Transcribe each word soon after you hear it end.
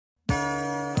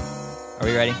Are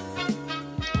we ready?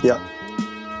 Yeah.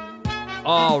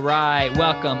 All right.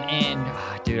 Welcome in.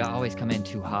 Dude, I always come in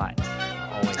too hot.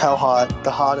 How hot? The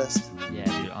hottest. Yeah,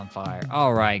 dude, on fire.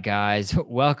 All right, guys.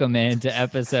 Welcome into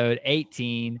episode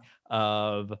 18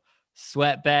 of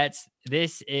Sweat Bets.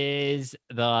 This is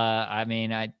I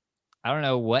don't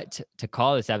know what to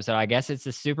call this episode. I guess it's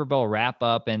the Super Bowl wrap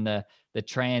up and the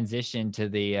transition to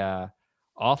the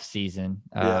off season.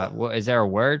 Is there a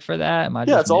word for that? Am I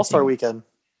just it's All-Star missing? weekend.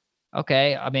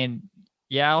 Okay. I mean,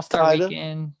 yeah, All-Star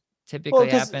weekend typically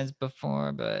happens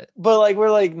before, but like we're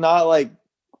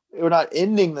not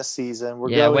ending the season. We're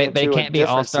going into but it can't be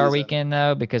All-Star season. weekend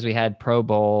though, because we had Pro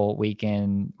Bowl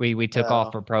weekend. We took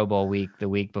off for Pro Bowl week the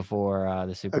week before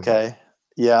the Super Bowl. Okay.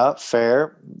 Yeah,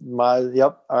 fair.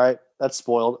 All right. That's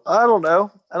spoiled. I don't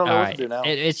know what to do now.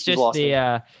 It's just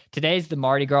today's the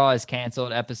Mardi Gras is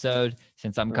canceled episode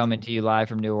since I'm coming to you live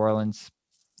from New Orleans.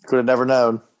 Could have never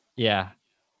known. Yeah.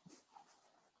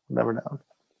 Never known.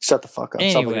 Shut the fuck up.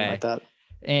 Something like that.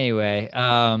 Anyway,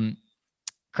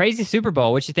 crazy Super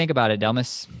Bowl. What you think about it,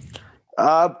 Delmas?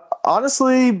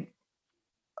 Honestly,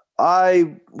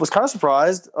 I was kind of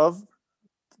surprised of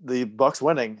the Bucs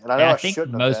winning, and I think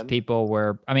most people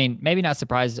were. I mean, maybe not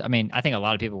surprised. I mean, I think a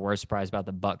lot of people were surprised about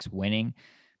the Bucs winning,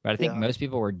 but I think most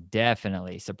people were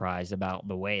definitely surprised about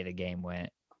the way the game went.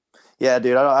 Yeah,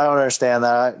 dude, I don't understand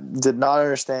that. I did not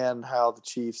understand how the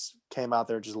Chiefs came out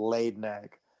there just laid an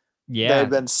egg. Yeah, they've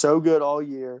been so good all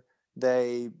year.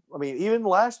 Even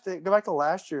go back to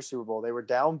last year's Super Bowl. They were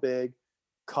down big,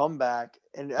 come back,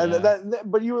 I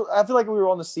feel like we were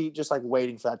on the seat just like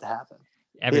waiting for that to happen.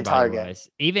 Everybody was.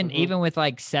 Even with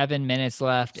like 7 minutes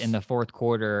left in the fourth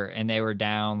quarter, and they were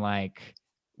down like,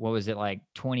 what was it, like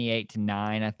 28-9,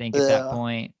 I think at that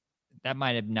point. That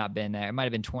might have not been there. It might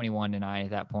have been 21-9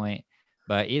 at that point.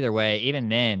 But either way, even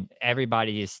then,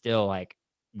 everybody is still like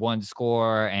one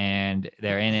score and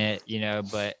they're in it,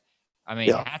 but I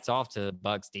mean, hats off to the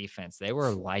Bucs defense. They were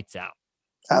lights out.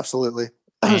 Absolutely.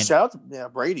 Shout out to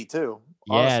Brady too.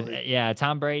 Honestly. Yeah.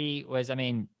 Tom Brady was,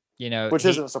 which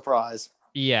isn't a surprise.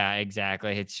 Yeah,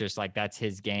 exactly. It's just like, that's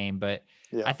his game. But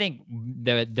I think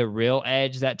the real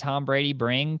edge that Tom Brady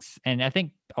brings, and I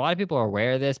think a lot of people are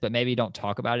aware of this, but maybe don't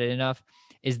talk about it enough,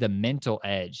 is the mental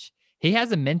edge. He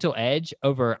has a mental edge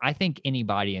over, I think,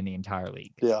 anybody in the entire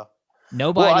league. Yeah.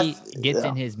 Nobody gets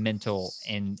in his mental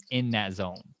in that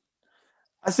zone.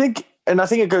 I think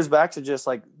it goes back to just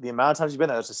like the amount of times he's been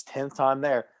there. It's his 10th time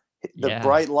there. The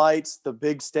bright lights, the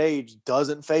big stage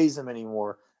doesn't faze him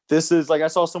anymore. This is like, I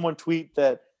saw someone tweet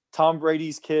that Tom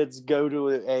Brady's kids go to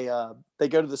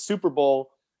the Super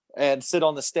Bowl and sit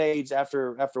on the stage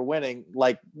after winning,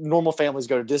 like normal families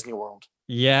go to Disney World.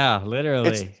 Yeah,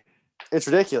 literally. It's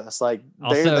ridiculous. Like,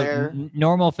 also, they're there.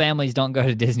 Normal families don't go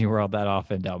to Disney World that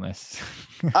often, Delmas.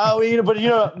 Not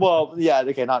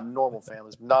normal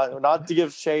families. Not to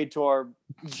give shade to our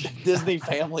Disney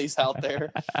families out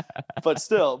there, but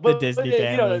still, the Disney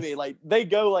families. You know what I mean? Like, they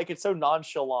go like it's so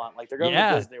nonchalant. Like, they're going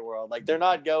to Disney World. Like, they're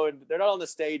not on the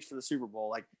stage for the Super Bowl.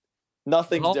 Like,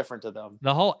 nothing's different to them.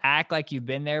 The whole act like you've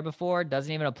been there before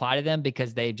doesn't even apply to them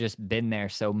because they've just been there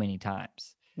so many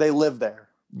times. They live there.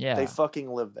 Yeah, they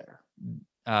fucking live there.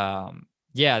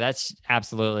 Yeah, that's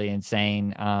absolutely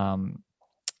insane.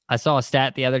 I saw a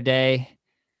stat the other day.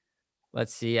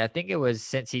 Let's see. I think it was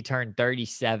since he turned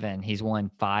 37, he's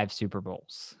won 5 Super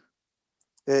Bowls.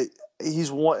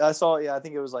 He's won. I saw. Yeah, I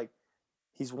think it was like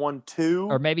he's won 2,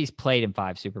 or maybe he's played in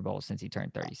 5 Super Bowls since he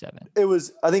turned 37.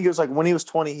 I think it was like when he was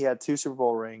 20, he had 2 Super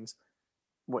Bowl rings.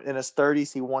 In his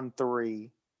 30s, he won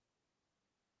 3.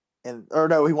 He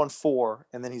won 4,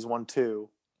 and then he's won 2.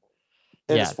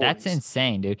 Yeah, that's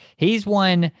insane, dude. He's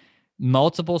won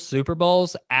multiple Super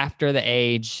Bowls after the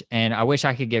age, and I wish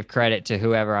I could give credit to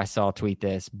whoever I saw tweet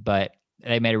this, but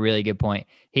they made a really good point.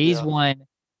 He's won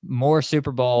more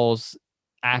Super Bowls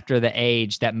after the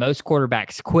age that most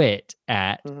quarterbacks quit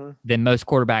at than most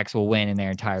quarterbacks will win in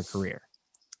their entire career.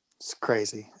 It's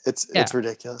crazy. It's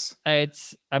ridiculous.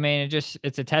 It's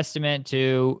a testament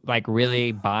to like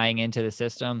really buying into the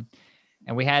system.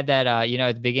 And we had that, at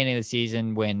the beginning of the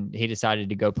season when he decided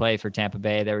to go play for Tampa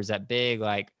Bay, there was that big,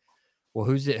 like, well,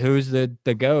 who's the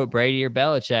GOAT, Brady or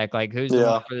Belichick? Like, who's the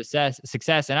one for the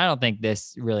success? And I don't think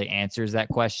this really answers that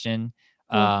question.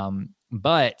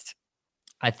 But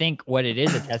I think what it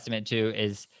is a testament to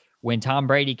is when Tom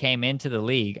Brady came into the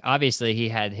league, obviously he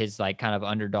had his like kind of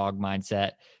underdog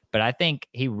mindset, but I think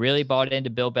he really bought into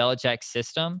Bill Belichick's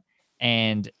system.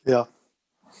 And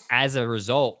as a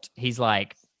result, he's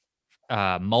like,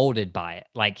 molded by it.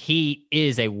 Like, he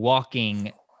is a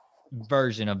walking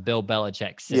version of Bill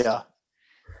Belichick's system.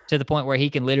 To the point where he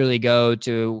can literally go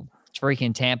to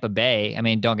freaking Tampa Bay. I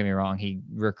mean, don't get me wrong, he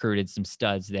recruited some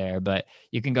studs there, but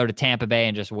you can go to Tampa Bay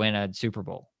and just win a Super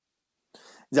Bowl.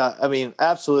 Yeah, I mean,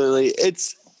 absolutely.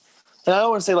 And I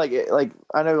don't want to say like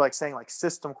I know like saying like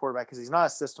system quarterback because he's not a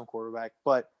system quarterback,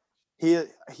 but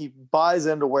he buys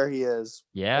into where he is.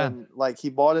 Yeah. And like he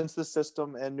bought into the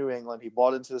system in New England, he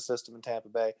bought into the system in Tampa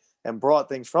Bay, and brought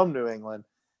things from New England.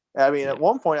 I mean, at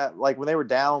one point, like when they were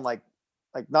down, like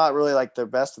not really like their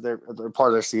best of their part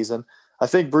of their season, I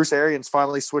think Bruce Arians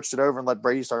finally switched it over and let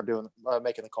Brady start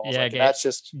making the calls. Yeah, like, that's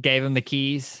just gave him the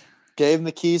keys. Gave him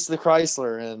the keys to the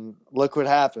Chrysler, and look what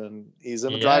happened. He's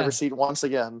in the driver's seat once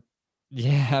again.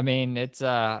 Yeah, I mean, it's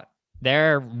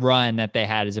their run that they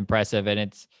had is impressive, and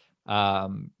it's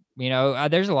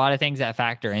there's a lot of things that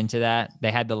factor into that.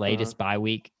 They had the latest bye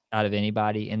week out of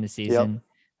anybody in the season.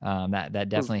 Yep. That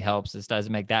definitely helps. This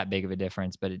doesn't make that big of a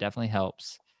difference, but it definitely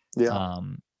helps. Yeah.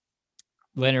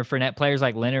 Leonard Fournette, players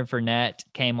like Leonard Fournette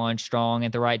came on strong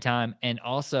at the right time, and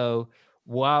also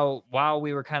while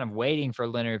we were kind of waiting for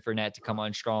Leonard Fournette to come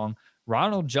on strong,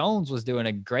 Ronald Jones was doing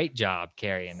a great job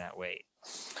carrying that weight.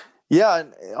 Yeah,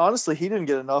 and honestly, he didn't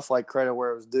get enough like credit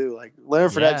where it was due. Like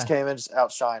Leonard Fournette just came in, just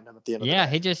outshined him at the end of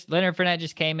the day. Leonard Fournette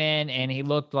just came in and he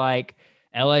looked like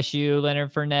LSU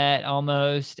Leonard Fournette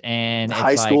almost, and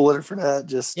high school Leonard Fournette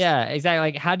exactly.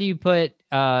 Like, how do you put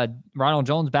Ronald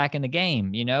Jones back in the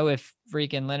game? You know, if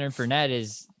freaking Leonard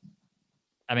Fournette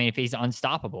if he's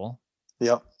unstoppable.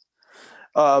 Yep.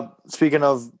 Speaking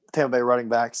of Tampa Bay running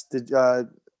backs, did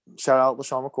shout out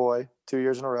LaShawn McCoy 2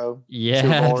 years in a row. Yeah,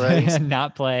 Super Bowl rings.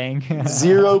 Not playing.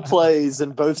 0 plays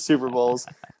in both Super Bowls,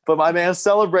 but my man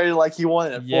celebrated like he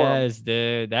won it for him. Yes,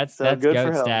 dude, that's good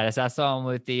GOAT status. I saw him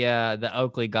with the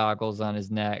Oakley goggles on his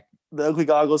neck. The Oakley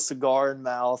goggles, cigar in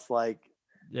mouth, the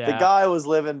guy was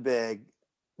living big,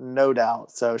 no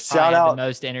doubt. So shout out. The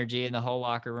most energy in the whole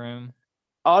locker room.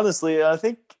 Honestly, I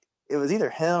think it was either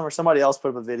him or somebody else put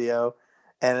up a video,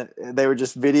 and they were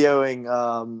just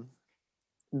videoing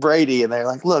Brady, and they're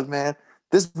like, "Look, man,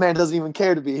 this man doesn't even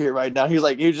care to be here right now." He's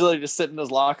like, usually just sitting in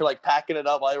his locker, like packing it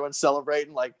up while everyone's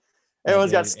celebrating. Like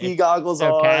everyone's got ski goggles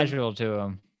on. So casual to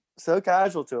him. So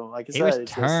casual to him. Like I said, he was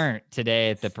turned today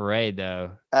at the parade,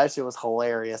 though. Actually, was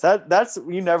hilarious. That's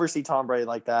you never see Tom Brady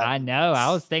like that. I know. I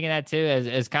was thinking that too.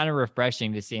 It's kind of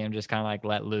refreshing to see him just kind of like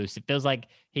let loose. It feels like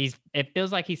he's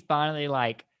finally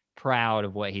like proud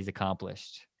of what he's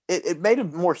accomplished. It made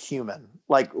him more human.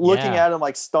 Like looking at him,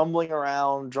 like stumbling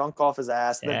around, drunk off his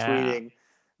ass, and then tweeting.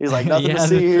 He's like, nothing to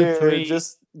see here,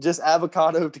 just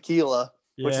avocado tequila,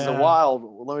 which is a wild.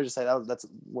 Let me just say that's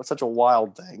such a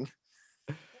wild thing.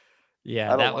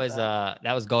 Yeah, that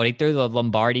was gold. He threw the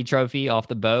Lombardi Trophy off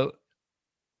the boat.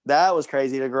 That was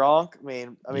crazy to Gronk. I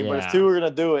mean, but if two are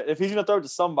gonna do it, if he's gonna throw it to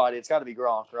somebody, it's got to be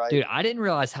Gronk, right? Dude, I didn't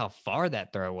realize how far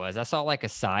that throw was. I saw like a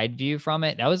side view from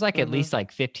it. That was like at least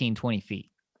like 15, 20 feet.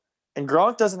 And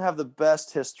Gronk doesn't have the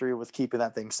best history with keeping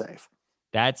that thing safe.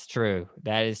 That's true.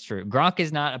 That is true. Gronk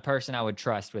is not a person I would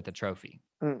trust with a trophy.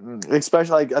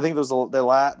 Especially, like, I think it was their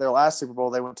last Super Bowl.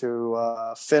 They went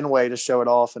to Fenway to show it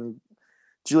off, and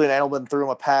Julian Edelman threw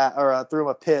him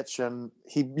a pitch, and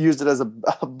he used it as a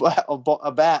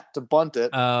bat to bunt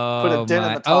it. Oh, put a dent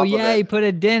in the top of it. He put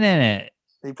a dent in it.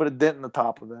 He put a dent in the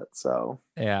top of it. So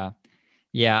yeah.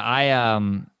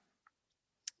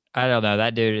 I don't know.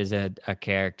 That dude is a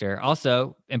character.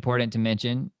 Also, important to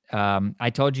mention, I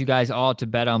told you guys all to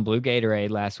bet on Blue Gatorade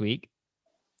last week.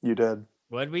 You did.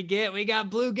 What did we get? We got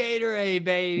Blue Gatorade,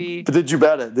 baby. But did you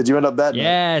bet it? Did you end up betting it?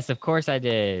 Yes, of course I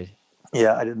did.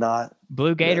 Yeah, I did not.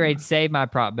 Blue Gatorade saved my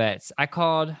prop bets. I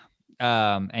called,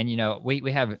 and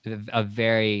we have a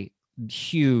very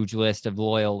huge list of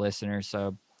loyal listeners,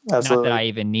 so Absolutely. Not that I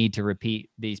even need to repeat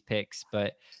these picks,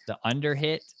 but the under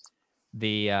hit,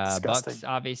 the Bucks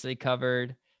obviously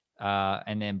covered,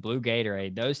 and then Blue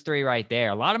Gatorade. Those three right there.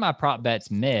 A lot of my prop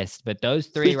bets missed, but those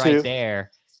three right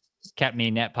there kept me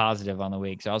net positive on the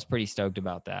week, so I was pretty stoked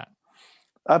about that.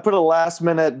 I put a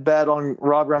last-minute bet on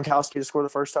Rob Gronkowski to score the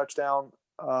first touchdown.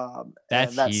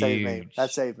 That saved me.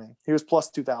 That saved me. He was plus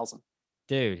 2,000.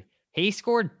 Dude, he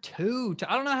scored two.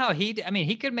 I don't know how he could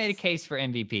have made a case for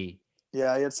MVP.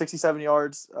 Yeah, he had 67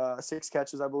 yards, 6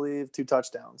 catches, I believe, 2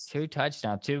 touchdowns.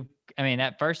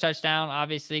 That first touchdown,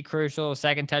 obviously crucial.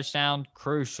 Second touchdown,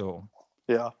 crucial.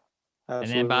 Yeah.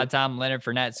 Absolutely. And then by the time Leonard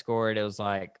Fournette scored, it was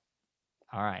like,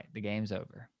 all right, the game's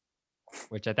over.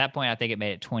 Which at that point, I think it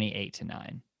made it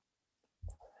 28-9.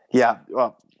 Yeah.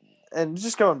 Well, and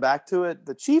just going back to it,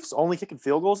 the Chiefs only kicking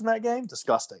field goals in that game.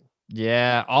 Disgusting.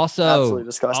 Yeah. Also, absolutely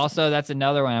disgusting. Also, that's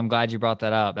another one. I'm glad you brought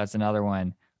that up. That's another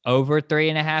one. Over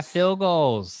 3.5 field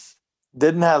goals.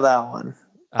 Didn't have that one.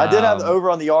 I did have the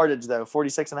over on the yardage though,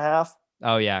 46.5.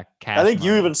 Oh yeah, I think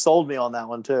you even sold me on that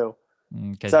one too.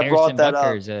 Because Harrison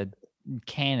Butker is a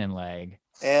cannon leg.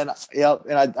 And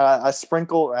I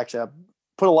sprinkle. Actually, I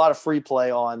put a lot of free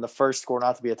play on the first score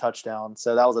not to be a touchdown,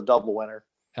 so that was a double winner.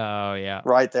 Oh yeah,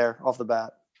 right there off the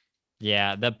bat.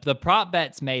 Yeah, the prop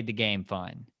bets made the game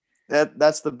fun.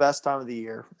 That's the best time of the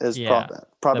year is prop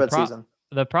bet season.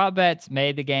 The prop bets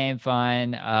made the game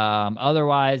fun.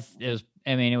 Otherwise, it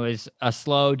was a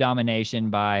slow domination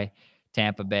by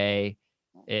Tampa Bay.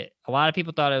 A lot of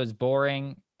people thought it was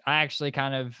boring. I actually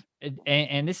kind of,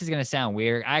 and this is going to sound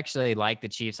weird. I actually like the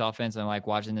Chiefs offense and I like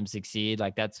watching them succeed.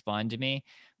 Like that's fun to me,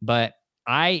 but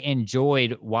I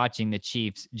enjoyed watching the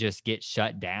Chiefs just get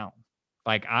shut down.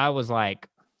 Like I was like,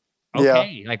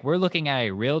 okay, like we're looking at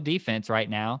a real defense right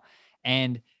now.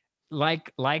 And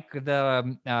like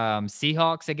the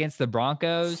Seahawks against the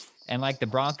Broncos and like the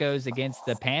Broncos against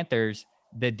the Panthers,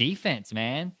 the defense,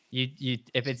 man. You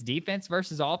if it's defense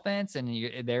versus offense and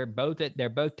they're both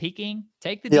peaking,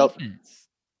 take the defense.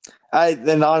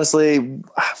 Then honestly,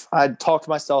 I talked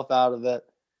myself out of it.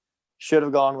 Should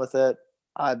have gone with it.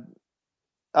 I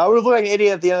would have looked like an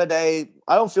idiot at the end of the day.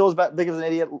 I don't feel as big of an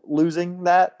idiot losing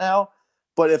that now.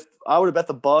 But if I would have bet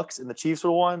the Bucks and the Chiefs would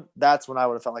have won, that's when I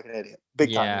would have felt like an idiot.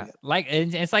 Big time idiot. Like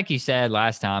it's like you said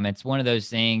last time. It's one of those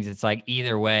things. It's like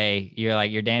either way,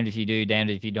 you're damned if you do, damned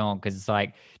if you don't. Because it's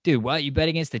like, dude, what you bet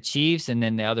against the Chiefs, and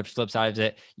then the other flip side of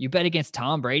it, you bet against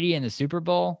Tom Brady in the Super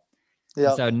Bowl.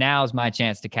 Yeah. So now's my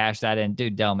chance to cash that in,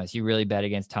 dude. Delmas, you really bet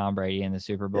against Tom Brady in the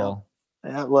Super Bowl?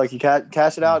 Yeah. Look, you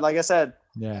cash it out. Like I said.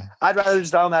 Yeah. I'd rather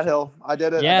just die on that hill. I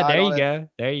did it. Yeah, there you go.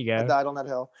 There you go. I died on that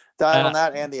hill. Died on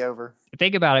that and the over.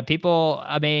 Think about it. People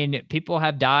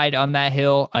have died on that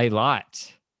hill a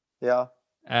lot. Yeah.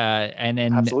 And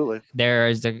then absolutely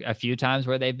there's a few times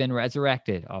where they've been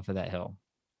resurrected off of that hill.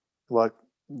 Look.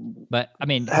 But I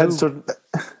mean,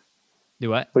 do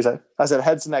what? I said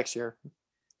heads to next year.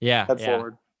 Yeah. Head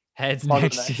forward. Heads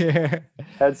next year.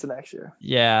 Heads to next year.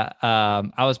 Yeah.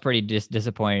 I was pretty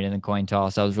disappointed in the coin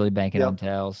toss. I was really banking on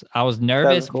tails. I was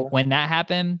nervous when that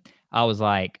happened. I was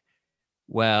like,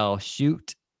 well,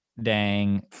 shoot,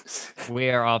 dang, we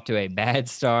are off to a bad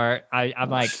start. I'm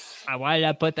like, why did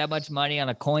I put that much money on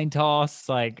a coin toss?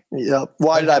 Like,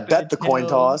 why did I bet the coin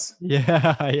toss?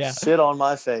 Yeah. Shit on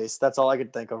my face. That's all I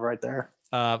could think of right there.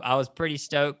 I was pretty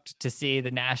stoked to see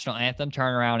the national anthem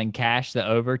turn around and cash the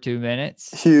over 2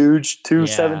 minutes. Huge,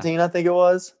 217, I think it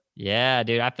was. Yeah,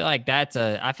 dude. I feel like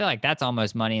that's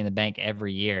almost money in the bank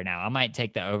every year now. I might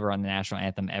take the over on the national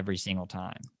anthem every single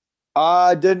time.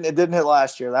 It didn't hit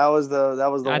last year. That was the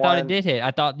I thought it did hit.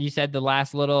 I thought you said the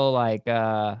last little like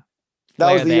that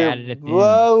was the year.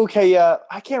 Whoa, okay, yeah.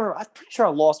 I can't remember. I'm pretty sure I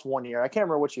lost 1 year. I can't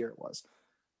remember which year it was.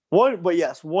 But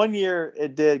yes, 1 year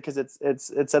it did because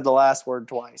it said the last word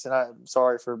twice. And I'm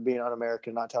sorry for being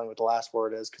un-American, not telling you what the last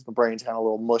word is because the brain's kind of a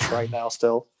little mush right now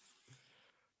still.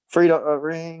 Freedom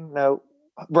ring, no,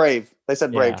 brave. They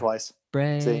said brave twice.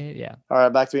 Brave, see? Yeah. All right,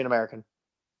 back to being American.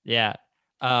 Yeah.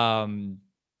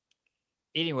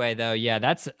 Anyway, though,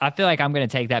 I feel like I'm going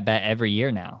to take that bet every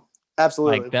year now.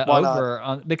 Absolutely. Like the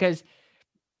over because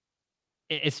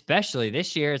especially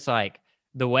this year, it's like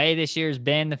the way this year's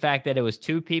been, the fact that it was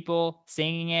 2 people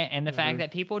singing it and the fact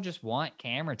that people just want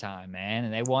camera time, man.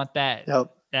 And they want that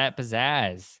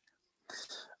pizzazz.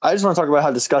 I just want to talk about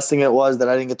how disgusting it was that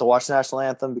I didn't get to watch the national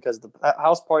anthem because the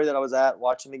house party that I was at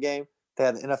watching the game, they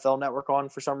had the NFL network on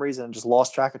for some reason and just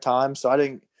lost track of time. So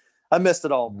I missed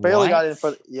it all. Barely got in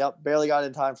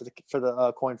time for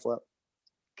the coin flip.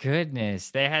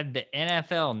 Goodness. They had the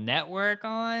NFL network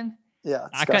on? Yeah.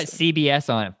 I cut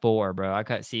CBS on at 4, bro. I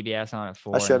cut CBS on at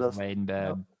 4. I should have laid in bed.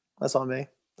 Yep. That's on me.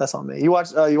 You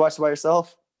watched it by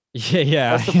yourself?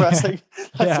 Yeah. That's depressing.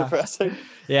 That's depressing.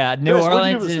 Yeah. New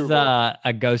Orleans is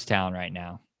a ghost town right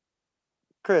now.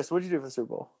 Chris, what'd you do for the Super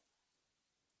Bowl?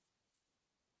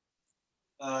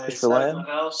 I sat in my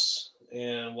house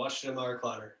and watched it in my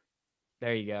recliner.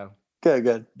 There you go.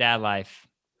 Good. Dad life.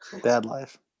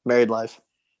 Married life.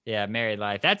 Yeah, married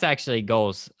life. That's actually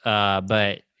goals.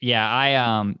 But yeah,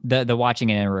 I the watching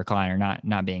it in a recliner,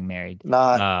 not being married. Ew. No,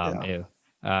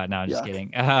 I'm just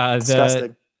kidding.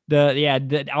 Disgusting.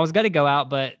 I was gonna go out,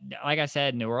 but like I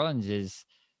said, New Orleans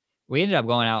we ended up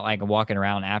going out like walking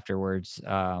around afterwards.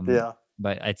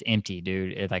 But it's empty,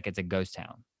 dude. It's a ghost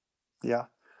town. Yeah.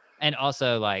 And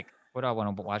also like, what do I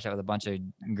want to watch out with a bunch of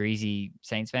greasy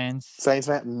Saints fans? Saints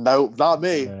fan? Nope, not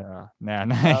me. Nah,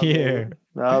 not you.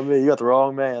 Not me. You got the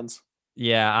wrong mans.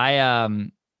 Yeah,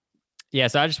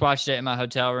 so I just watched it in my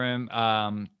hotel room.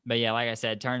 But yeah, like I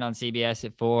said, turned on CBS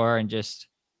at 4 and just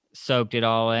soaked it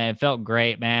all in. It felt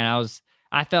great, man.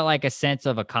 I felt like a sense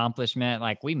of accomplishment.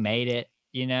 Like we made it,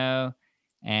 you know.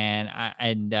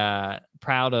 and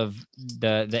proud of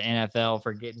the NFL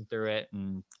for getting through it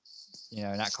and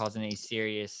not causing any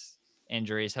serious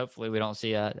injuries. Hopefully, we don't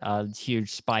see a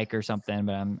huge spike or something,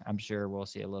 but I'm sure we'll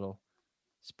see a little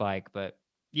spike. But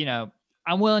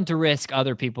I'm willing to risk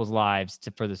other people's lives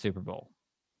for the Super Bowl.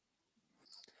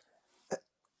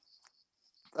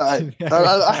 I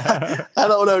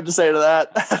don't know what to say to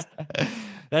that.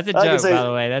 That's a joke, by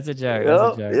the way. That's a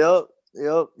joke.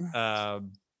 Yep.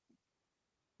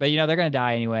 But they're gonna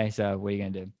die anyway. So what are you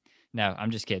gonna do? No,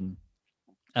 I'm just kidding.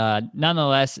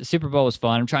 Nonetheless, Super Bowl was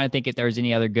fun. I'm trying to think if there was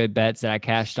any other good bets that I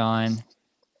cashed on.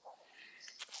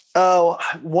 Oh,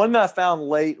 one that I found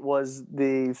late was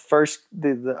the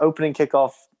opening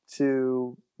kickoff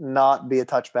to not be a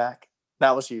touchback.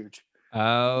 That was huge.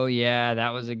 Oh yeah, that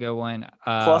was a good one.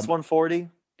 Plus 140.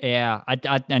 Yeah,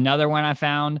 another one I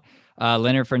found.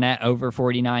 Leonard Fournette over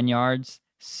 49 yards.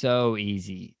 So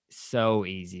easy,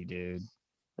 dude.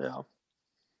 Yeah,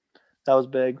 that was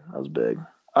big.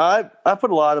 I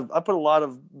put a lot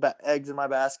of eggs in my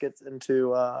baskets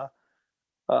into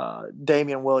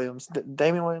Damian Williams.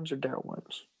 Damian Williams or Darrell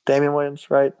Williams? Damian Williams,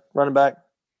 right? Running back.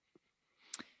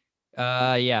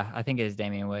 Yeah, I think it is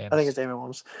Damian Williams. I think it's Damian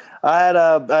Williams. I had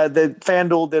the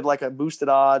FanDuel did like a boosted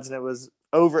odds, and it was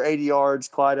over 80 yards,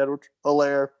 Clyde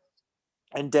Edwards-Helaire,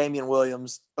 and Damian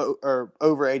Williams or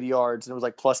over 80 yards, and it was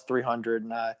like plus 300,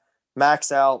 and I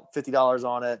maxed out $50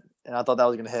 on it, and I thought that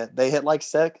was gonna hit. They hit like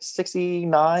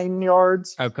 69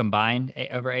 yards. Oh, combined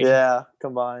over 80. Yeah,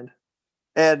 combined.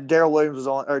 And Damian Williams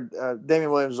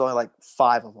was only like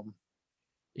 5 of them.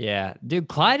 Yeah, dude,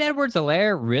 Clyde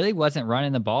Edwards-Helaire really wasn't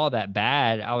running the ball that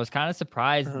bad. I was kind of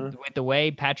surprised with the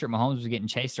way Patrick Mahomes was getting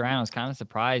chased around. I was kind of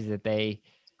surprised that they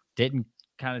didn't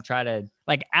kind of try to,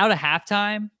 like, out of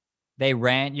halftime, they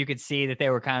ran. You could see that they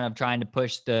were kind of trying to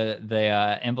push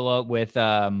the envelope with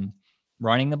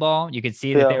running the ball. You could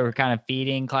see that they were kind of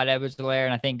feeding Clyde Edwards-Helaire,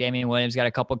 and I think Damian Williams got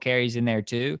a couple carries in there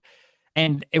too.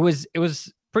 And it was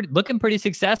looking pretty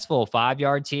successful. 5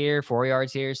 yards here, 4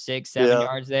 yards here, 6, 7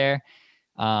 yards there.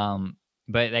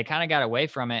 But they kind of got away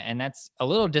from it, and that's a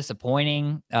little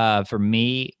disappointing for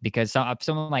me because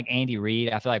someone like Andy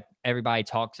Reid, I feel like everybody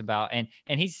talks about, and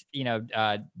he's being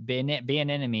an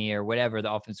enemy or whatever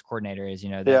the offensive coordinator is.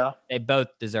 They both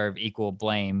deserve equal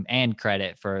blame and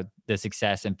credit for the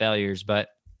success and failures. But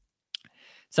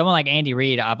someone like Andy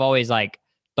Reid, I've always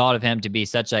thought of him to be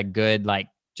such a good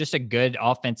just a good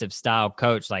offensive style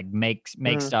coach, make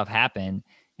stuff happen.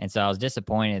 And so I was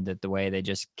disappointed that the way they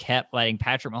just kept letting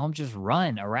Patrick Mahomes just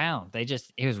run around.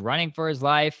 He was running for his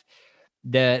life.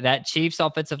 That Chiefs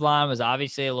offensive line was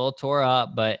obviously a little tore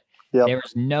up, but there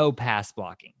was no pass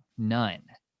blocking. None.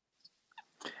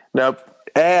 Nope.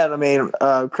 And I mean,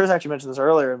 Chris actually mentioned this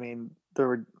earlier. I mean, there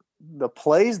were the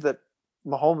plays that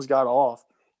Mahomes got off,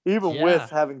 even with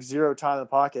having zero time in the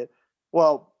pocket.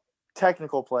 Well,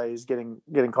 technical plays getting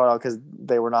caught out because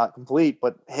they were not complete,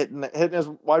 but hitting his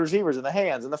wide receivers in the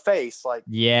hands, in the face,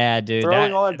 dude,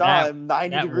 throwing on a dime,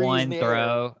 90 that degrees one in the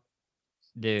throw, air.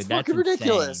 Dude, it's that's fucking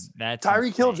ridiculous. That's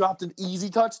Tyreek Hill dropped an easy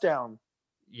touchdown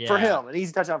for him, an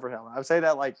easy touchdown for him. I would say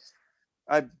that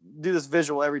I do this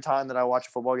visual every time that I watch a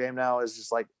football game now. Is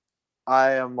just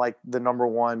I am the number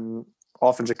one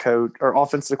offensive coordinator,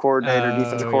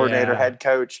 defensive coordinator, head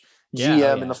coach,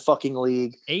 GM in the fucking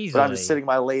league. Easily. But I'm just sitting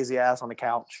my lazy ass on the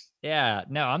couch. Yeah,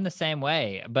 no, I'm the same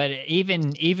way. But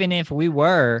even if we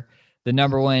were the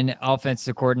number one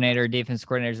offensive coordinator, defensive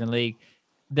coordinators in the league,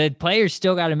 the players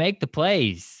still got to make the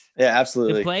plays. Yeah,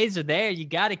 absolutely. The plays are there. You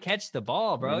got to catch the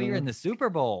ball, bro. You're in the Super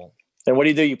Bowl. And what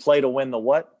do? You play to win the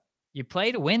what? You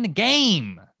play to win the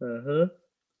game.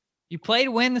 You play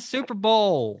to win the Super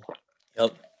Bowl.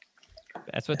 Yep.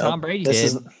 That's what Tom Brady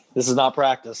did. This is not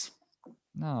practice.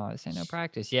 No, this ain't no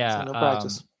practice. Yeah. No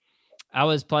practice. I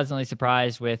was pleasantly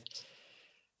surprised with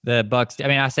the Bucs. I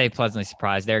mean, I say pleasantly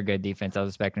surprised. They're a good defense. I was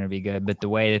expecting them to be good, but the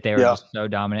way that they were just so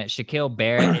dominant. Shaquille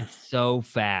Barrett is so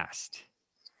fast.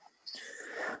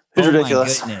 He's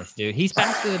ridiculous. My goodness, dude. He's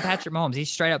faster than Patrick Mahomes. He's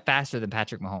straight up faster than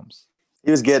Patrick Mahomes.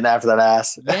 He was getting after that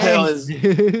ass. Dude.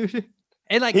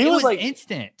 And it was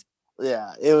instant.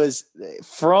 Yeah, it was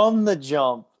from the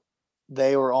jump.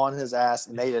 They were on his ass,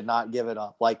 and they did not give it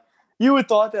up. You would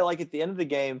thought that at the end of the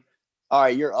game, all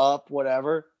right, you're up,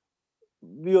 whatever.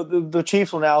 The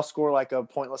Chiefs will now score a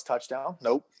pointless touchdown.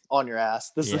 Nope, on your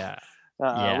ass.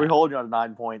 We hold you on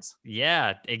 9 points.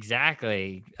 Yeah,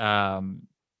 exactly. They don't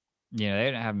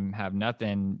have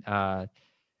nothing.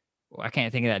 I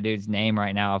can't think of that dude's name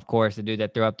right now. Of course, the dude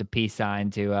that threw up the peace sign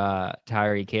to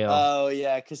Tyreek Hill. Oh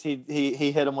yeah, because he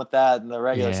hit him with that in the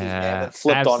regular season game and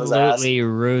flipped on his ass. Absolutely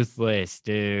ruthless,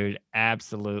 dude.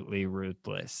 Absolutely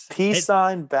ruthless. Peace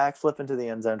sign backflip into the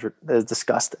end zone is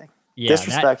disgusting. Yeah,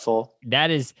 disrespectful. That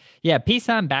is, yeah. Peace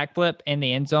sign backflip in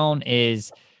the end zone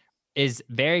is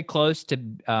very close to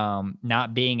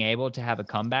not being able to have a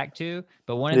comeback to,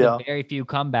 but one of the very few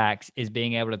comebacks is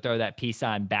being able to throw that peace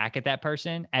sign back at that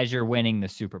person as you're winning the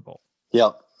Super Bowl.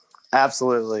 Yep,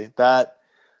 absolutely. That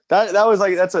was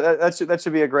like that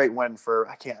should be a great win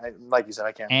for like you said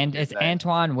I can't. And it's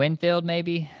Antoine Winfield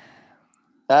maybe.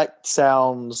 That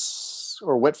sounds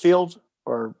or Whitfield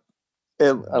or I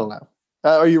don't know.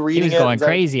 Are you reading? He was going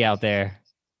crazy out there.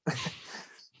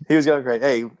 He was going crazy.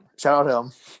 Hey, shout out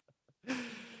him.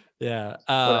 Yeah.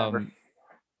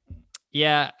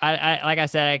 Yeah. I like I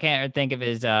said, I can't think of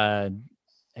his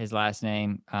last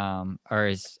name. I'm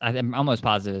almost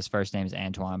positive his first name is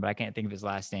Antoine, but I can't think of his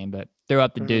last name. But threw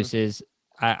up the deuces.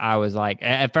 I was like,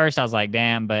 at first I was like,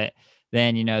 damn, but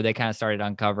then they kind of started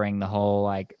uncovering the whole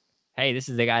like, hey, this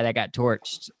is the guy that got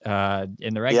torched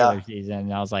in the regular season.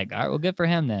 And I was like, all right, well, good for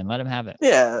him then. Let him have it.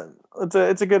 Yeah,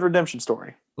 it's a good redemption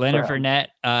story. Leonard Fournette,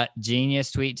 genius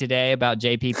tweet today about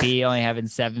JPP only having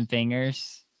 7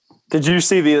 fingers. Did you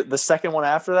see the second one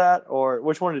after that, or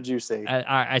which one did you see?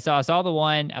 I saw the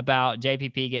one about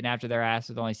JPP getting after their ass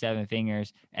with only 7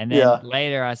 fingers, and then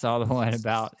later I saw the one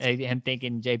about him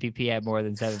thinking JPP had more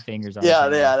than 7 fingers. Yeah,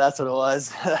 that's what it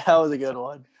was. That was a good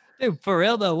one, dude. For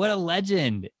real though, what a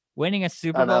legend! Winning a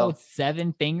Super Bowl with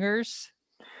 7 fingers.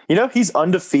 He's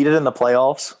undefeated in the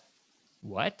playoffs.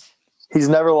 What? He's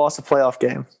never lost a playoff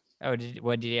game. Oh,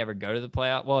 did he ever go to the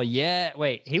playoff? Well, yeah.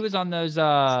 Wait, he was on those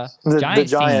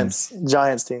Giants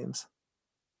teams.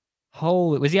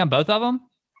 Holy, was he on both of them?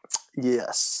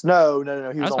 Yes. No.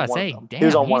 He was on one of them. Damn, he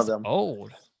was on one of them.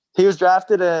 Old. He was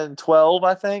drafted in 12,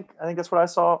 I think. I think that's what I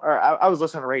saw. Or I was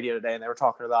listening to radio today, and they were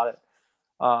talking about it.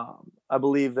 I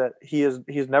believe that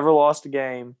he's never lost a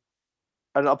game,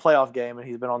 a playoff game, and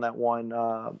he's been on that one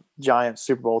Giants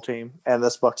Super Bowl team and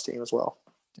this Bucs team as well.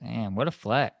 Damn, what a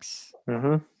flex.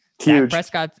 Mm-hmm. Huge. Dak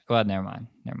Prescott. Well, never mind.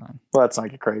 Well, let's not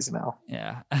get crazy now.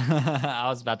 Yeah. I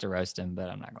was about to roast him, but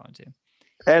I'm not going to.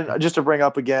 And just to bring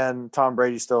up again, Tom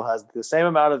Brady still has the same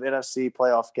amount of NFC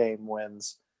playoff game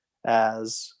wins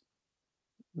as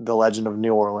the legend of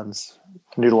New Orleans,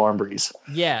 Noodle Arm Breeze.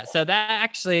 Yeah. So that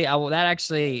actually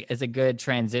is a good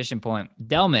transition point.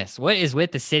 Delmas, what is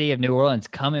with the city of New Orleans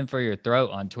coming for your throat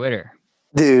on Twitter?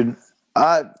 Dude,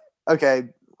 okay.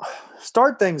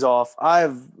 Start things off.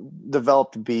 I've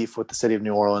developed beef with the city of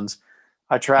New Orleans.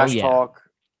 I trash talk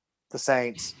the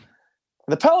Saints.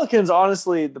 The Pelicans,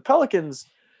 honestly,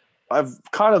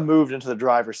 I've kind of moved into the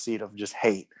driver's seat of just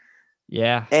hate.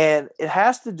 Yeah. And it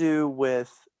has to do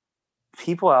with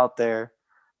people out there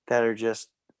that are just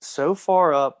so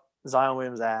far up Zion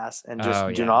Williams' ass and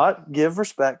just do not give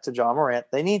respect to John Morant.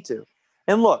 They need to.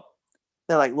 And look,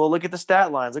 they're like, well, look at the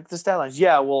stat lines.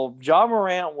 Yeah, well, John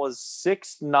Morant was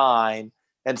 6'9"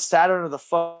 and sat under the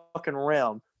fucking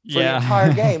rim for the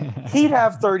entire game. He'd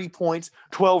have 30 points,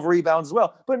 12 rebounds as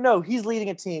well. But no, he's leading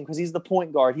a team because he's the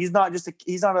point guard. He's not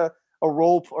a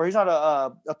role, or he's not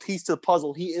a piece to the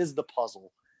puzzle. He is the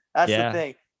puzzle. That's the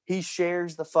thing. He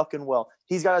shares the fucking well.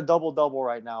 He's got a double-double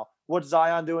right now. What's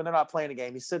Zion doing? They're not playing a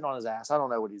game. He's sitting on his ass. I don't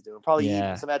know what he's doing. Probably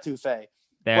eating some etouffee.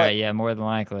 More than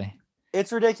likely.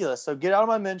 It's ridiculous. So get out of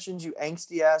my mentions, you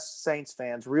angsty-ass Saints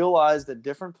fans. Realize that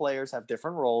different players have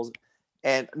different roles.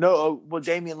 And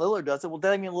Damian Lillard does it. Well,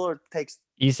 Damian Lillard takes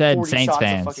you said 40 Saints shots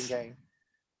fans. a fucking game.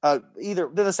 Either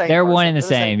they're the same. They're one and the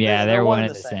same. Yeah, they're one and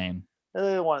the same.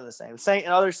 They're one and the same. Saint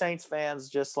and other Saints fans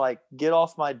just like get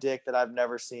off my dick that I've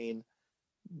never seen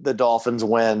the Dolphins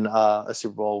win a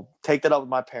Super Bowl. Take that up with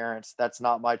my parents. That's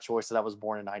not my choice. That I was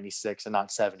born in '96 and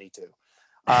not '72.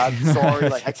 I'm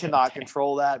sorry, I cannot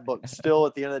control that, but still,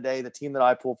 at the end of the day, the team that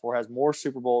I pull for has more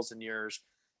Super Bowls than yours,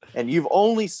 and you've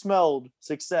only smelled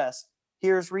success.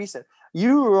 Here's recent.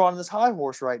 You are on this high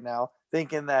horse right now,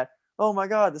 thinking that, oh my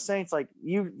God, the Saints,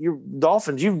 you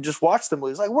Dolphins, you've just watched them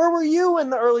lose. Like, where were you in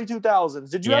the early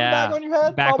 2000s? Did you have a bag on your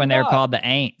head? Back when they were called the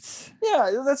Aints.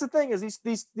 Yeah, that's the thing is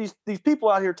these people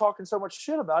out here talking so much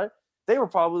shit about it. They were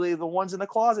probably the ones in the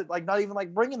closet, not even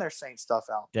bringing their Saints stuff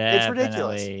out. It's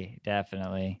ridiculous.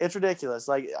 Definitely. It's ridiculous.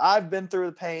 I've been through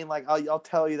the pain. I'll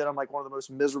tell you that I'm one of the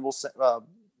most miserable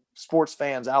sports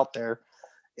fans out there.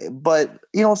 But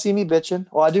you don't see me bitching.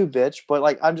 Well, I do bitch, but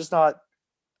I'm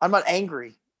not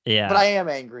angry. Yeah. But I am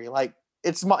angry.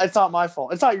 It's not my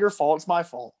fault. It's not your fault. It's my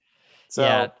fault. So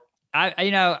yeah.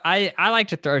 I like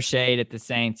to throw shade at the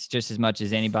Saints just as much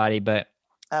as anybody, but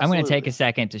I'm going to take a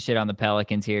second to shit on the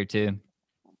Pelicans here too.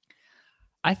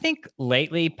 I think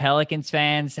lately Pelicans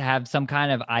fans have some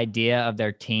kind of idea of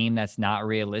their team that's not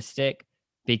realistic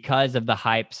because of the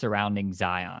hype surrounding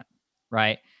Zion,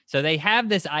 right? So they have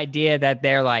this idea that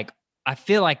they're like, I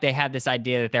feel like they have this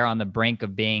idea that they're on the brink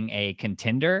of being a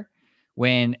contender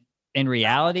when in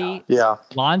reality,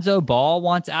 Lonzo Ball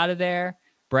wants out of there.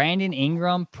 Brandon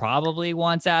Ingram probably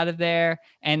wants out of there.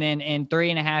 And then in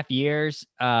 3.5 years,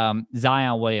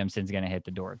 Zion Williamson's going to hit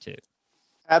the door too.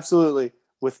 Absolutely.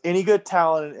 With any good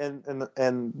talent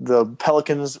and the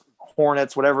Pelicans,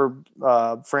 Hornets, whatever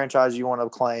franchise you want to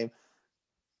claim,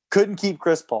 couldn't keep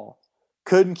Chris Paul.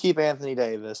 Couldn't keep Anthony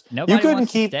Davis. Nobody you couldn't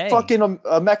keep fucking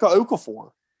Emeka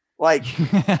Okafor. Like,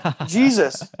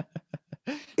 Jesus.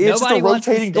 It's just a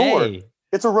rotating door.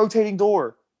 It's a rotating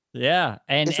door. Yeah.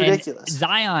 And it's ridiculous.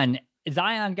 And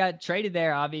Zion got traded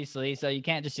there, obviously, so you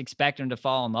can't just expect him to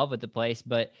fall in love with the place,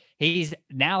 but he's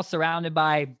now surrounded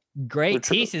by great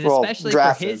pieces, especially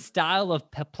for his style of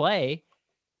play.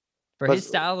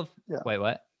 Wait,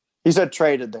 what? He said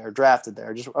traded there, drafted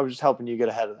there. I was just helping you get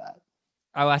ahead of that.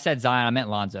 Oh, I said Zion. I meant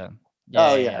Lonzo.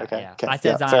 Okay. I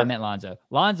said Zion. I meant Lonzo.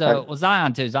 Well,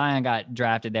 Zion too. Zion got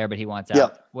drafted there, but he wants out.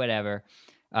 Yep. Whatever.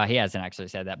 He hasn't actually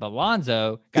said that, but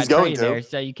Lonzo got traded there,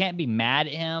 so you can't be mad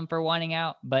at him for wanting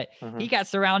out. But he got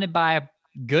surrounded by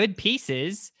good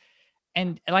pieces,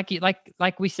 and like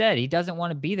we said, he doesn't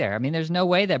want to be there. I mean, there's no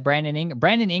way that Brandon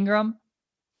Ingram,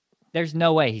 there's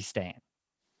no way he's staying.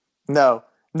 No,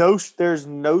 there's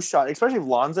no shot, especially if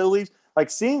Lonzo leaves. Like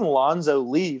seeing Lonzo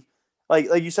leave,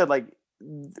 like you said, like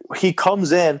he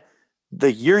comes in,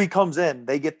 the year he comes in,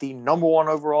 they get the number 1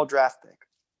 overall draft pick.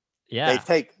 Yeah, they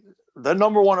take the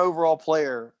number 1 overall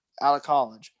player out of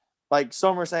college. Like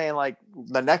some are saying, like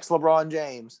the next LeBron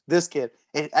James, this kid,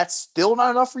 and that's still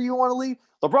not enough for you to want to leave.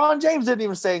 LeBron James didn't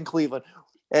even stay in Cleveland,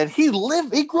 and he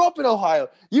grew up in Ohio.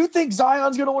 You think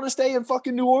Zion's going to want to stay in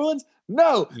fucking New Orleans?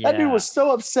 No, that dude was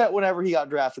so upset whenever he got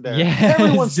drafted there. Yeah,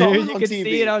 everyone saw it you on could TV.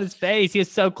 see it on his face. He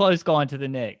was so close going to the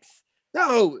Knicks.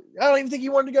 No, I don't even think he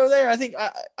wanted to go there. I think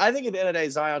at the end of the day,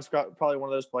 Zion's probably one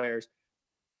of those players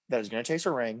that is going to chase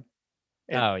a ring.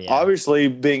 And obviously,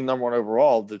 being number 1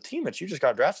 overall, the team that you just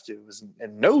got drafted to is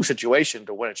in no situation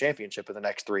to win a championship in the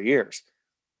next 3 years.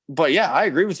 But yeah, I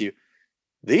agree with you.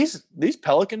 These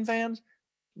Pelican fans,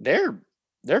 they're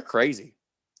crazy.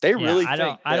 They really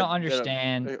think I don't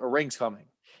understand a ring's coming.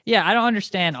 Yeah, I don't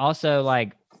understand. Also,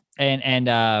 like,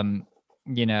 and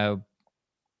you know,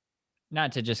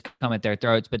 not to just come at their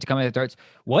throats, but to come at their throats.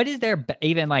 What is their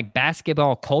even like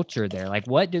basketball culture there? Like,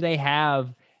 what do they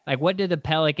have? Like, what do the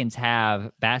Pelicans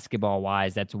have basketball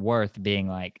wise that's worth being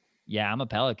like, yeah, I'm a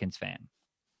Pelicans fan?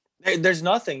 There's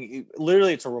nothing.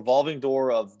 Literally, it's a revolving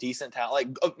door of decent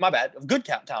talent. Like, my bad, of good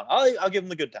talent. I'll give them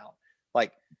the good talent.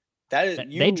 Like that is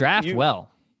they draft well.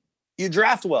 You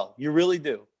draft well. You really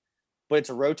do. But it's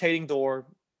a rotating door,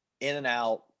 in and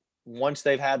out. Once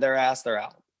they've had their ass, they're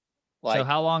out. Like, so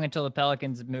how long until the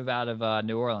Pelicans move out of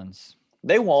New Orleans?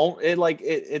 They won't.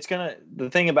 It's gonna. The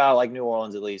thing about like New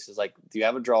Orleans, at least, is like you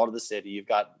have a draw to the city. You've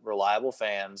got reliable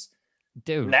fans.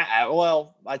 Dude.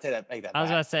 Well, I take that. I was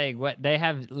gonna say what they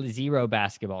have zero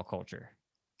basketball culture.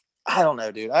 I don't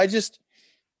know, dude.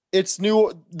 It's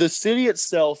the city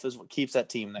itself is what keeps that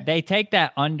team there. They take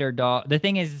that underdog. The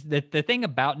thing is that the thing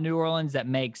about New Orleans that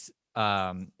makes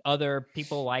other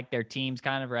people like their teams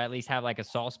kind of, or at least have like a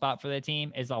soft spot for their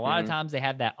team, is a lot of times they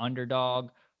have that underdog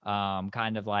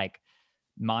kind of like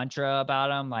mantra about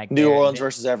them, like New Orleans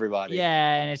versus everybody.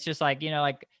 Yeah, and it's just like, you know,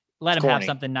 like let them have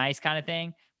something nice kind of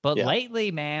thing. But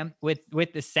lately, man, with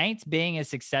the Saints being as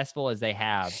successful as they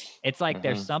have, it's like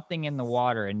there's something in the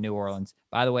water in New Orleans.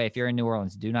 By the way, if you're in New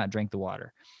Orleans, do not drink the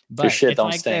water. But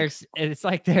it's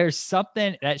like there's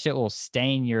something that shit will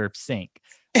stain your sink.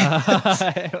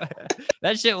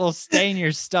 That shit will stain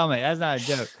your stomach. That's not a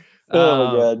joke. Oh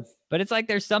my God. But it's like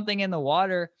there's something in the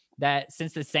water that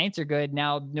since the Saints are good,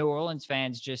 now New Orleans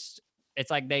fans just,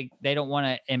 it's like they don't want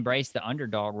to embrace the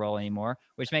underdog role anymore,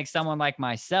 which makes someone like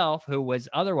myself, who was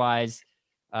otherwise,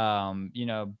 you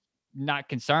know, not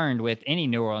concerned with any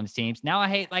New Orleans teams. Now I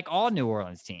hate like all New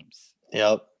Orleans teams.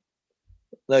 Yep.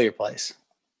 Know your place.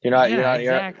 You're not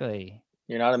exactly.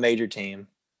 You're not a major team.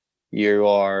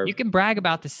 You can brag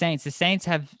about the Saints. The Saints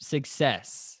have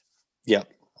success. Yep.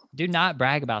 Do not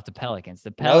brag about the Pelicans.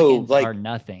 The Pelicans are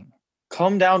nothing.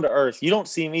 Come down to earth. You don't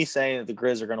see me saying that the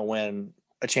Grizz are going to win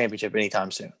a championship anytime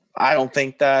soon. I don't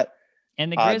think that.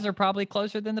 And the Grizz are probably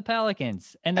closer than the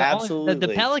Pelicans. And absolutely.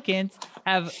 The Pelicans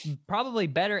have probably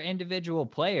better individual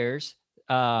players,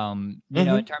 you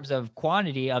know, in terms of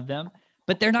quantity of them,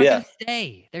 but they're not going to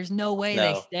stay. There's no way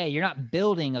they stay. You're not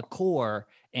building a core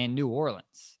in New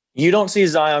Orleans. You don't see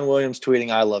Zion Williams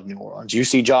tweeting, "I love New Orleans." You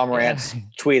see Ja Morant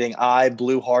tweeting, "I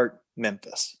blue heart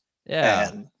Memphis."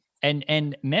 Yeah.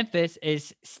 And Memphis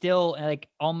is still like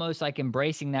almost like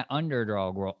embracing that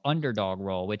underdog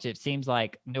role, which it seems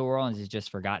like New Orleans is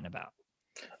just forgotten about.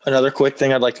 Another quick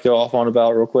thing I'd like to go off on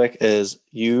about real quick is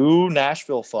you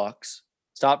Nashville fucks.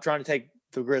 Stop trying to take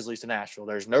the Grizzlies to Nashville.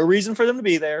 There's no reason for them to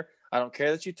be there. I don't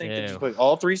care that you think that you put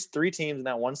all three teams in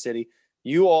that one city.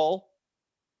 You all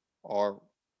are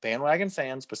bandwagon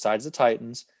fans besides the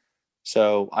Titans.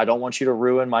 So I don't want you to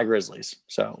ruin my Grizzlies.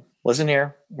 So listen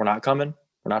here. We're not coming.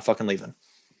 We're not fucking leaving.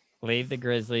 Leave the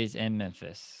Grizzlies in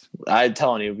Memphis. I'm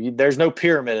telling you, there's no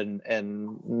pyramid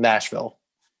in Nashville.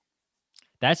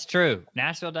 That's true.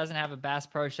 Nashville doesn't have a Bass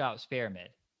Pro Shops pyramid.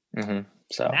 Mm-hmm.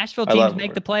 So Nashville teams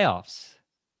make the playoffs.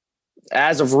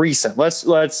 As of recent, let's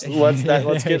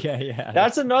get. Yeah.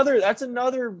 That's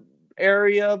another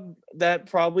area that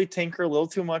probably tinker a little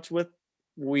too much with.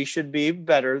 We should be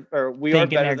better, or we are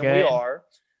better than we are.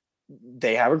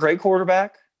 They have a great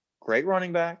quarterback, great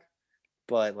running back,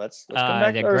 but let's come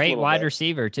back to earth. A great wide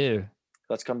receiver too.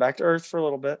 Let's come back to earth for a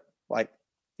little bit. Like,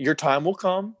 your time will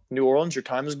come. New Orleans, your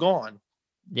time is gone.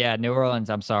 Yeah, New Orleans.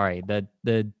 I'm sorry.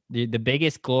 The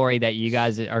biggest glory that you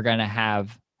guys are going to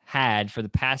have had for the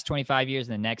past 25 years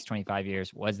and the next 25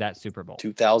 years was that Super Bowl.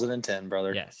 2010,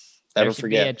 brother. Yes. Never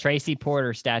forget. Be a Tracy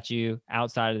Porter statue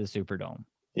outside of the Superdome.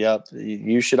 Yep.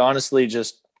 You should honestly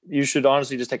just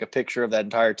take a picture of that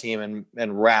entire team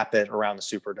and wrap it around the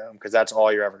Superdome, because that's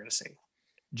all you're ever going to see.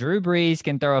 Drew Brees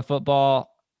can throw a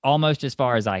football almost as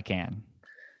far as I can.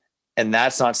 And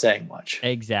that's not saying much.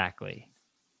 Exactly.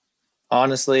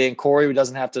 Honestly, and Corey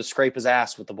doesn't have to scrape his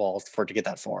ass with the ball for it to get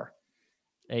that far.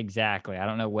 Exactly. I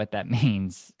don't know what that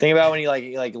means. Think about when you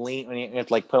like lean, when you have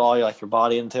to like put all your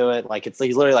body into it. Like he's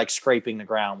literally like scraping the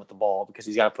ground with the ball because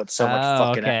he's got to put so much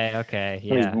fucking. Okay.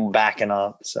 Yeah. He's backing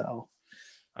up. So.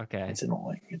 Okay. It's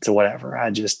annoying. It's whatever.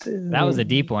 That was a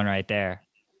deep one right there.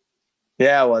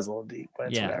 Yeah, it was a little deep,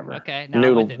 but it's whatever. Okay.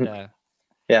 Noodle.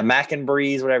 Yeah, Mac and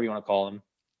Breeze, whatever you want to call him.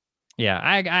 Yeah,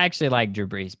 I actually like Drew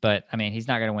Brees, but I mean, he's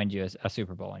not going to win you a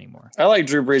Super Bowl anymore. I like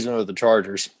Drew Brees with the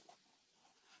Chargers.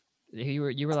 You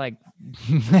were like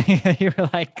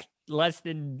less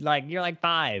than you're like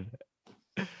 5.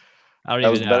 I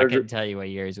don't even know. I couldn't tell you what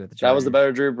year he's with the Chargers. That was the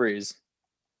better Drew Brees.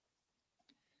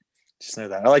 Just know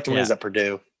that. I liked him when he was at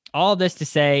Purdue. All this to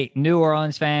say, New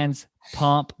Orleans fans,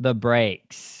 pump the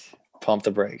brakes. Pump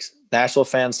the brakes. Nashville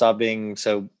fans, stop being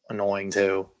so annoying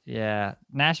too. Yeah.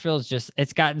 Nashville's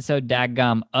it's gotten so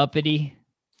daggum uppity.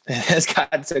 It's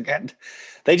gotten so good.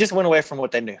 They just went away from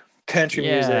what they knew. Country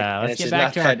music. Let's get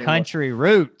back to our country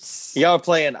roots. Y'all are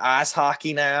playing ice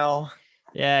hockey now.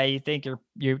 Yeah, you think you're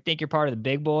part of the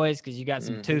big boys because you got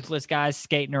some toothless guys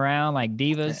skating around like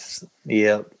divas. Yes.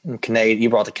 Yeah, you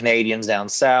brought the Canadians down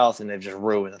south, and they've just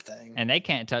ruined the thing. And they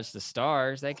can't touch the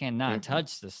stars. They cannot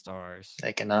touch the stars.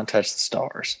 They cannot touch the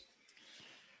stars.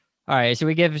 All right, should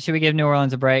we give New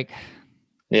Orleans a break?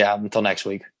 Yeah, until next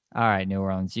week. All right, New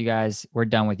Orleans, you guys, we're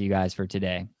done with you guys for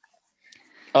today.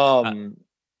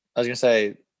 I was gonna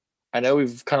say, I know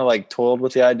we've kind of toyed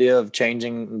with the idea of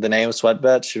changing the name of Sweat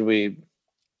Bet. Should we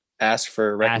ask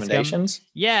for recommendations?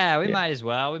 Yeah, we might as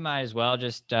well. We might as well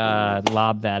just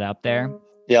lob that up there.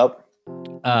 Yep.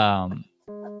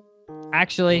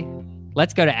 Actually,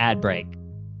 let's go to ad break.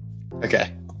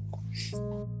 Okay.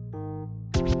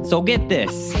 So get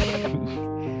this.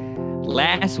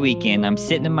 Last weekend, I'm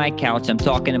sitting on my couch, I'm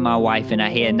talking to my wife, and I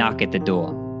hear a knock at the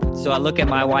door. So I look at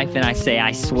my wife and I say,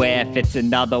 I swear if it's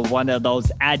another one of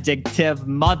those adjective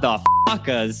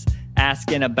motherfuckers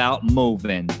asking about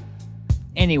moving.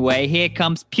 Anyway, here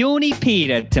comes Puny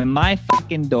Peter to my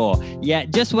fucking door. Yeah,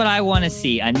 just what I want to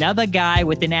see. Another guy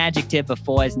with an adjective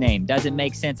before his name. Doesn't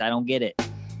make sense. I don't get it.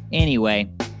 Anyway,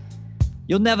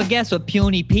 you'll never guess what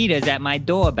Puny Peter's at my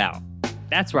door about.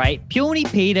 That's right. Puny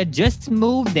Peter just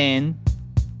moved in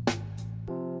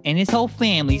and his whole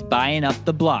family's buying up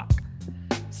the block.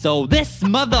 So this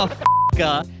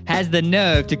motherfucker has the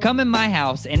nerve to come in my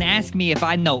house and ask me if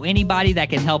I know anybody that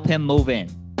can help him move in.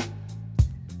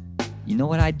 You know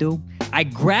what I do? I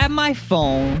grab my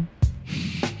phone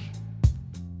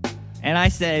and I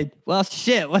said, well,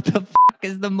 shit, what the fuck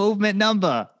is the movement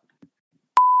number?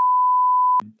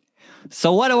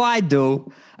 So what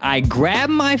do? I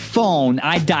grab my phone,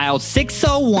 I dial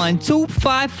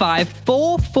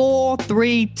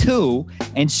 601-255-4432,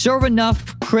 and sure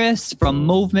enough, Chris from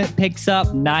Movement picks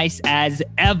up nice as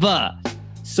ever.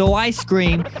 So I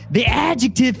scream, the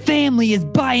adjective family is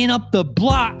buying up the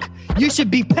block. You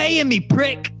should be paying me,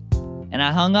 prick. And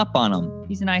I hung up on him.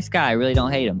 He's a nice guy. I really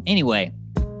don't hate him. Anyway,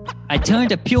 I turned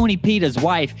to Puny Peter's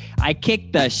wife. I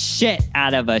kicked the shit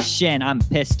out of a shin. I'm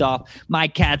pissed off. My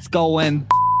cat's going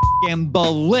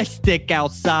ballistic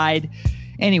outside.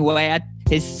 Anyway,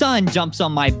 his son jumps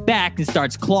on my back and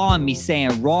starts clawing me,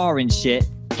 saying raw and shit.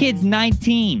 Kid's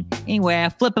 19. Anyway, I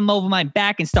flip him over my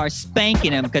back and start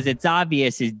spanking him because it's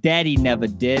obvious his daddy never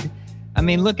did. I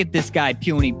mean, look at this guy,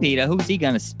 Puny Peter. Who's he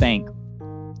gonna spank?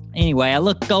 Anyway, I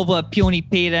looked over at Puny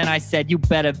Peter and I said, you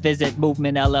better visit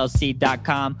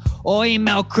movementllc.com or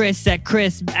email Chris at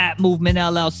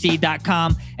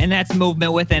chris@movementllc.com. And that's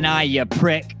movement with an I, you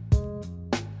prick.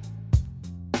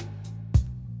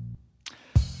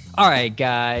 All right,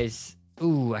 guys.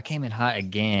 Ooh, I came in hot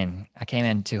again. I came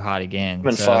in too hot again.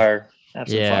 I'm fire.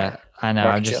 Absolute fire. I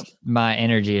know. My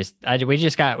energy is. We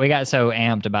got so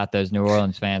amped about those New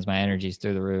Orleans fans. My energy's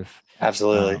through the roof.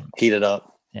 Absolutely, heated up.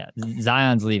 Yeah,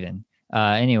 Zion's leaving.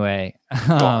 Anyway,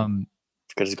 good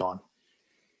as gone.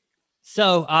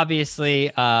 So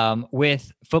obviously, with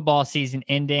football season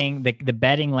ending, the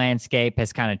betting landscape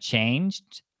has kind of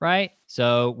changed, right?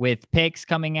 So with picks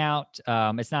coming out,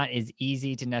 it's not as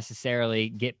easy to necessarily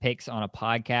get picks on a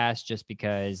podcast just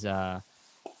because,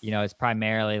 it's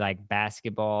primarily like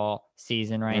basketball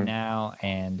season right now,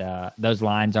 and those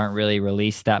lines aren't really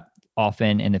released that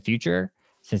often in the future,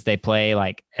 since they play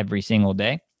like every single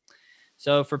day.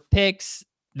 So for picks,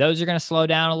 those are going to slow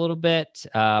down a little bit,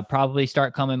 probably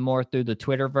start coming more through the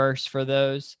Twitterverse for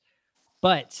those.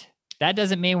 But that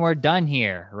doesn't mean we're done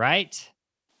here, right?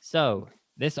 So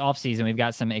this offseason, we've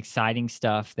got some exciting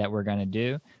stuff that we're going to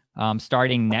do.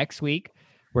 Starting next week,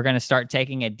 we're going to start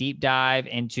taking a deep dive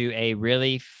into a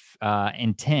really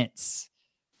intense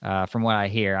from what I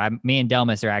hear. Me and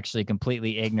Delmas are actually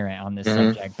completely ignorant on this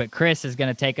subject, but Chris is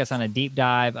going to take us on a deep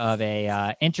dive of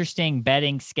a interesting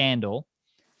betting scandal.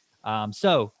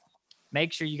 So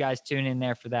make sure you guys tune in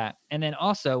there for that. And then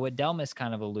also what Delmas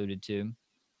kind of alluded to,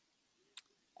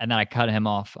 and then I cut him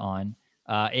off on,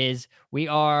 is we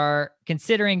are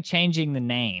considering changing the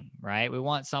name, right? We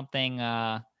want something,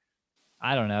 I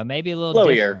don't know, maybe a little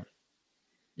different.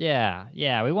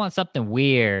 Yeah. We want something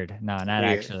weird. No, not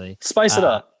weird. Actually. Spice it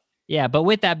up. Yeah, but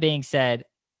with that being said,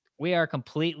 we are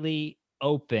completely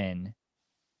open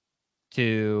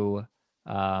to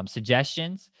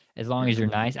suggestions as long as you're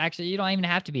nice. Actually, you don't even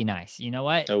have to be nice. You know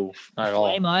what? No, not at all.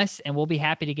 Flame us, and we'll be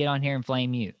happy to get on here and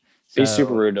flame you. Be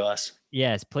super rude to us.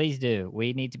 Yes, please do.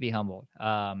 We need to be humbled.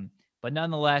 But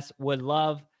nonetheless, would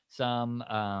love some.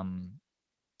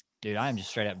 Dude, I'm just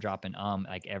straight up dropping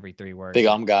like every 3 words. Big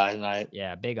guy tonight.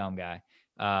 Yeah, big guy.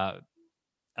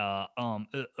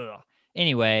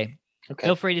 Anyway,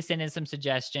 feel free to send in some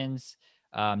suggestions.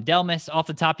 Delmas, off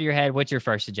the top of your head, what's your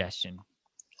first suggestion?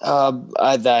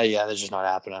 That's just not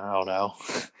happening. I don't know.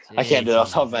 I can't do it off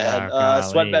the top of my head.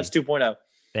 Sweat Bets 2.0.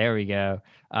 There we go.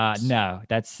 No,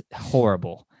 that's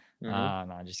horrible.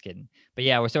 No, just kidding. But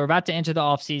yeah, we're about to enter the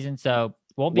off season, so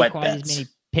won't be quite as many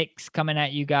picks coming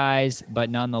at you guys, but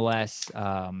nonetheless,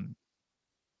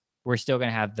 we're still going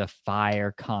to have the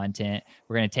fire content.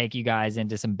 We're going to take you guys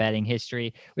into some betting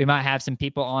history. We might have some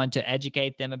people on to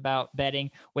educate them about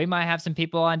betting. We might have some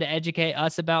people on to educate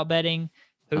us about betting.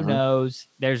 Who knows?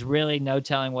 There's really no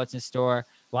telling what's in store.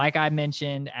 Like I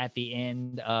mentioned at the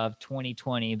end of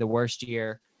 2020, the worst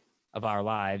year of our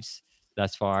lives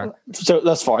thus far. So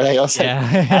thus far,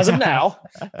 yeah. As of now,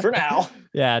 for now.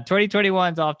 Yeah,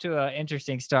 2021 is off to an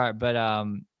interesting start. But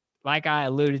like I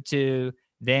alluded to,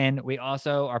 then we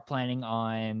also are planning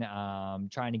on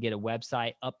trying to get a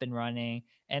website up and running.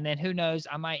 And then who knows,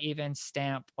 I might even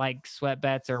stamp like Sweat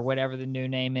Bets or whatever the new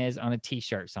name is on a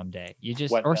t-shirt someday.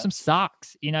 Or some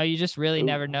socks. You just really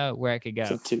never know where it could go.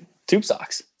 So tube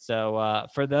socks. So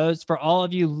for all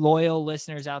of you loyal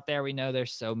listeners out there, we know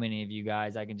there's so many of you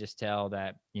guys. I can just tell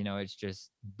that, it's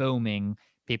just booming.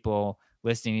 People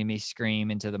listening to me scream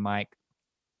into the mic.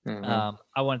 I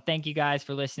want to thank you guys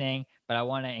for listening, but I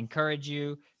want to encourage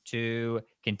you to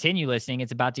continue listening.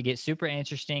 It's about to get super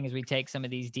interesting as we take some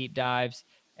of these deep dives,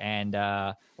 and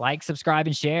like, subscribe,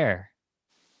 and share.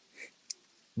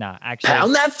 Nah, actually,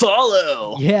 pound that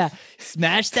follow. Yeah,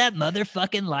 smash that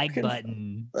motherfucking like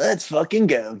button. Let's fucking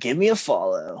go. Give me a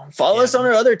follow. Follow us on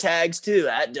our other tags too,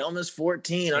 at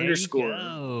Delmas14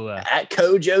 _ at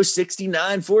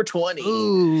Kojo69420.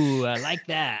 Ooh, I like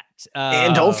that.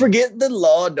 And don't forget the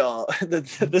law dog,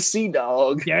 the sea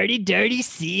dog. Dirty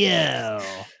seal.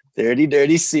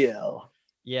 Dirty seal.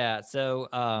 Yeah. So,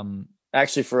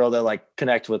 actually, for real though,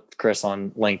 connect with Chris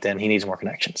on LinkedIn. He needs more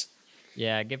connections.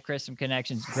 Yeah, give Chris some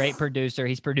connections. Great producer.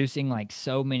 He's producing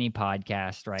so many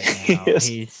podcasts right now. Yes.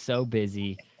 He's so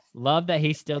busy. Love that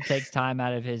he still takes time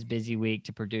out of his busy week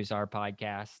to produce our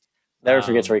podcast. Never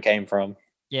forgets where he came from.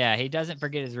 Yeah, he doesn't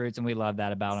forget his roots, and we love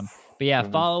that about him. But yeah,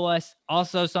 follow us.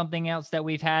 Also, something else that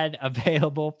we've had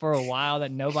available for a while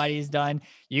that nobody's done.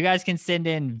 You guys can send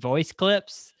in voice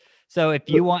clips. So if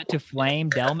you want to flame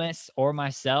Delmas or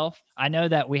myself, I know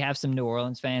that we have some New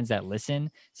Orleans fans that listen.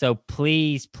 So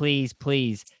please, please,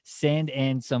 please send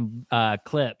in some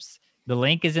clips. The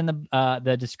link is in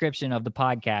the description of the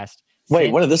podcast.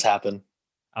 Wait, when did this happen?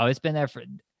 Oh, it's been there for.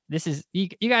 This is you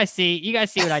guys see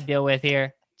what I deal with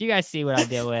here. Do you guys see what I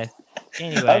deal with?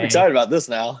 Anyway, I'm excited about this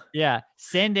now. Yeah,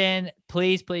 send in,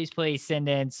 please send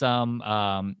in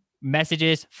some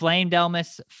messages. Flame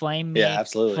Delmas, flame me,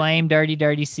 absolutely. Flame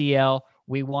Dirty CL.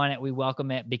 We want it. We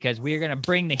welcome it because we're gonna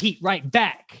bring the heat right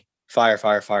back. Fire.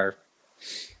 All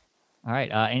right.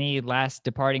 Any last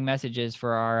departing messages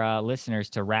for our listeners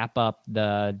to wrap up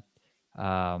the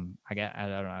I don't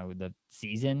know, the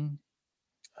season?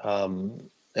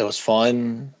 It was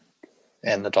fun,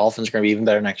 and the Dolphins are going to be even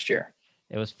better next year.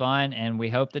 It was fun, and we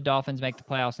hope the Dolphins make the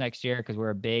playoffs next year because we're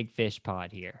a big fish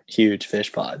pod here. Huge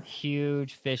fish pod.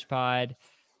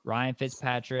 Ryan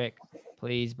Fitzpatrick,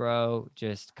 please, bro,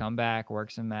 just come back,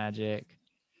 work some magic.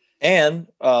 And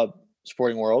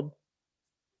Sporting World,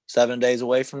 7 days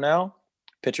away from now,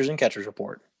 pitchers and catchers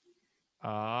report.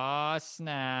 Oh,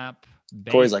 snap.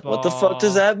 Baseball. Corey's like, what the fuck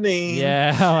does that mean?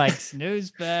 Yeah, like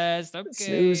snooze fest. Okay.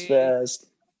 Snooze fest.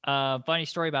 Funny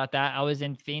story about that. I was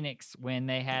in Phoenix when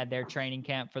they had their training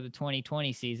camp for the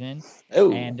 2020 season.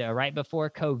 Oh. And right before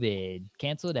COVID,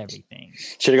 canceled everything.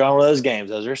 Should have gone to one of those games.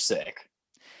 Those are sick.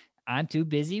 I'm too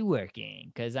busy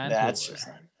working because I'm poor.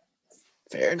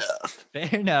 Fair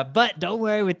enough. But don't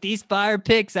worry, with these fire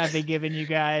picks I've been giving you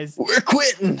guys. We're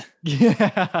quitting.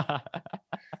 Yeah.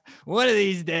 One of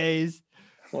these days.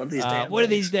 One of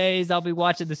these days, I'll be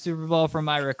watching the Super Bowl from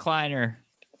my recliner.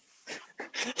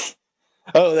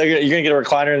 Oh, you're going to get a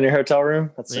recliner in your hotel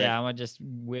room? I'm going to just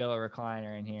wheel a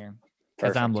recliner in here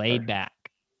because I'm laid back.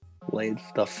 Laid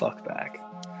the fuck back.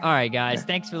 All right, guys.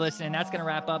 Thanks for listening. That's going to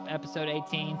wrap up episode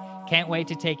 18. Can't wait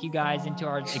to take you guys into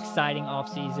our exciting off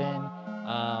season.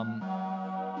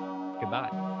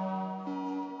 Goodbye.